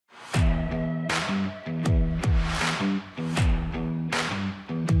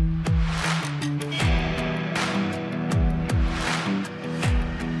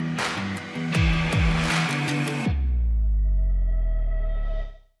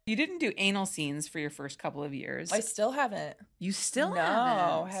You didn't do anal scenes for your first couple of years. I still haven't. You still No,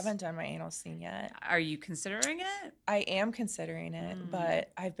 haven't? I haven't done my anal scene yet. Are you considering it? I am considering it,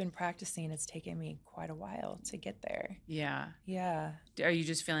 but I've been practicing. It's taken me quite a while to get there. Yeah. Yeah. Are you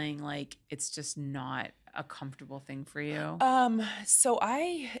just feeling like it's just not a comfortable thing for you? So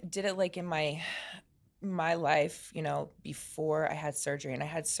I did it like in my life, you know, before I had surgery. And I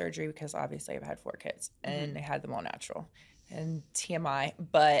had surgery because obviously I've had 4 kids and I had them all natural. And TMI,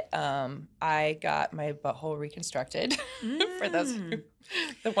 but I got my butthole reconstructed for those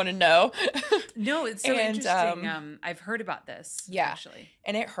that want to know. No, it's so interesting. I've heard about this. Yeah, actually,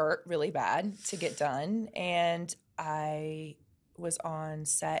 and it hurt really bad to get done. And I was on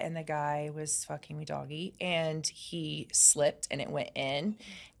set, and the guy was fucking me doggy, and he slipped, and it went in,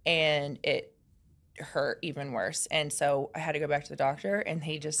 and it hurt even worse. And so I had to go back to the doctor, and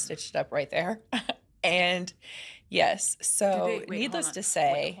he just stitched it up right there. And yes, so needless to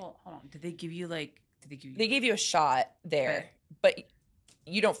say, hold on. Did they give you like? They gave you a shot there, but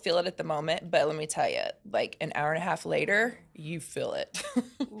you don't feel it at the moment. But let me tell you, like an hour and a half later, you feel it.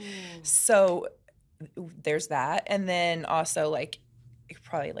 So there's that, and then also like I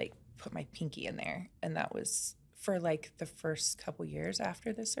probably like put my pinky in there, and that was for like the first couple years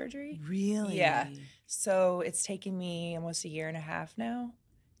after the surgery. Really? Yeah. So it's taken me almost a year and a half now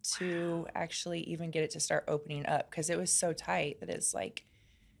to actually even get it to start opening up, because it was so tight that it's like,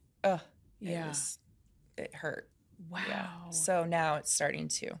 it hurt. Wow. Yeah. So now it's starting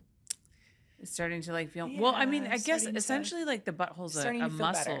to like feel, well, I mean, I guess essentially like the butthole's a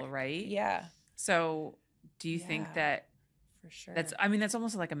muscle, better. Right? Yeah. So do you think that for sure, that's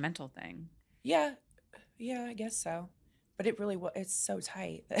almost like a mental thing? Yeah. Yeah, I guess so. But it really it's so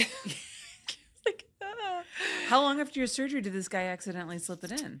tight. How long after your surgery did this guy accidentally slip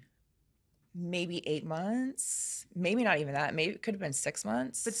it in? Maybe 8 months. Maybe not even that. Maybe it could have been 6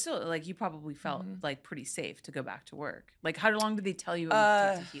 months. But still, like you probably felt like pretty safe to go back to work. Like how long did they tell you it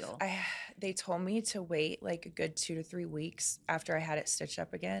would take to heal? They told me to wait like a good 2 to 3 weeks after I had it stitched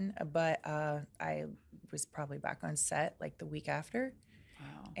up again. But I was probably back on set like the week after.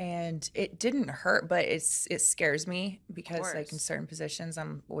 Wow. And it didn't hurt, but it scares me because like in certain positions,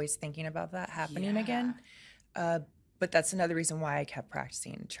 I'm always thinking about that happening again. But that's another reason why I kept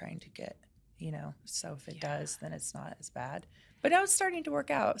practicing and trying to get, you know, so if it does, then it's not as bad. But now it's starting to work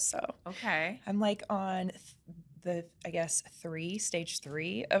out. So I'm like on I guess stage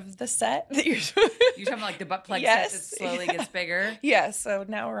 3 of the set. You're talking about like the butt plug set that slowly gets bigger? Yeah, so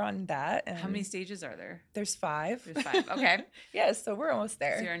now we're on that. And how many stages are there? There's 5. There's 5, okay. Yeah, so we're almost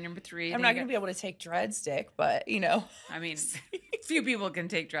there. So you're on number 3. I'm not going to be able to take Dredd stick, but, you know. I mean, few people can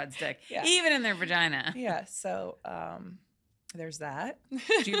take Dredd stick, even in their vagina. Yeah, so there's that.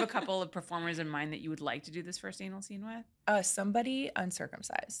 Do you have a couple of performers in mind that you would like to do this first anal scene with? Somebody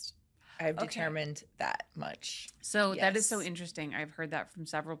uncircumcised. I've determined that much. So that is so interesting. I've heard that from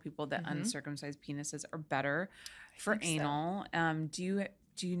several people that uncircumcised penises are better for anal. So.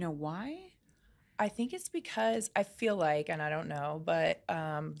 Do you know why? I think it's because I feel like, and I don't know, but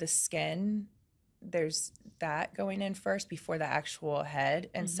the skin, there's that going in first before the actual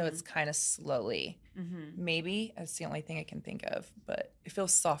head. And so it's kind of slowly. Maybe that's the only thing I can think of, but it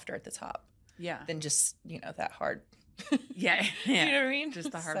feels softer at the top. Yeah. Than just, you know, that hard. Yeah. You know what I mean?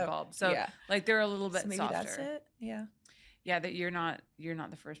 Just the hard bulb. So like they're a little bit maybe softer. That's it. Yeah. Yeah, that you're not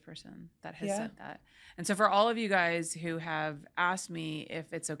the first person that has said that. And so for all of you guys who have asked me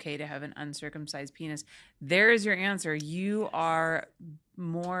if it's okay to have an uncircumcised penis, there is your answer. You are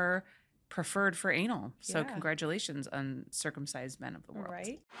more preferred for anal. So congratulations, uncircumcised men of the world.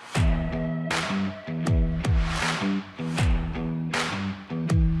 Right.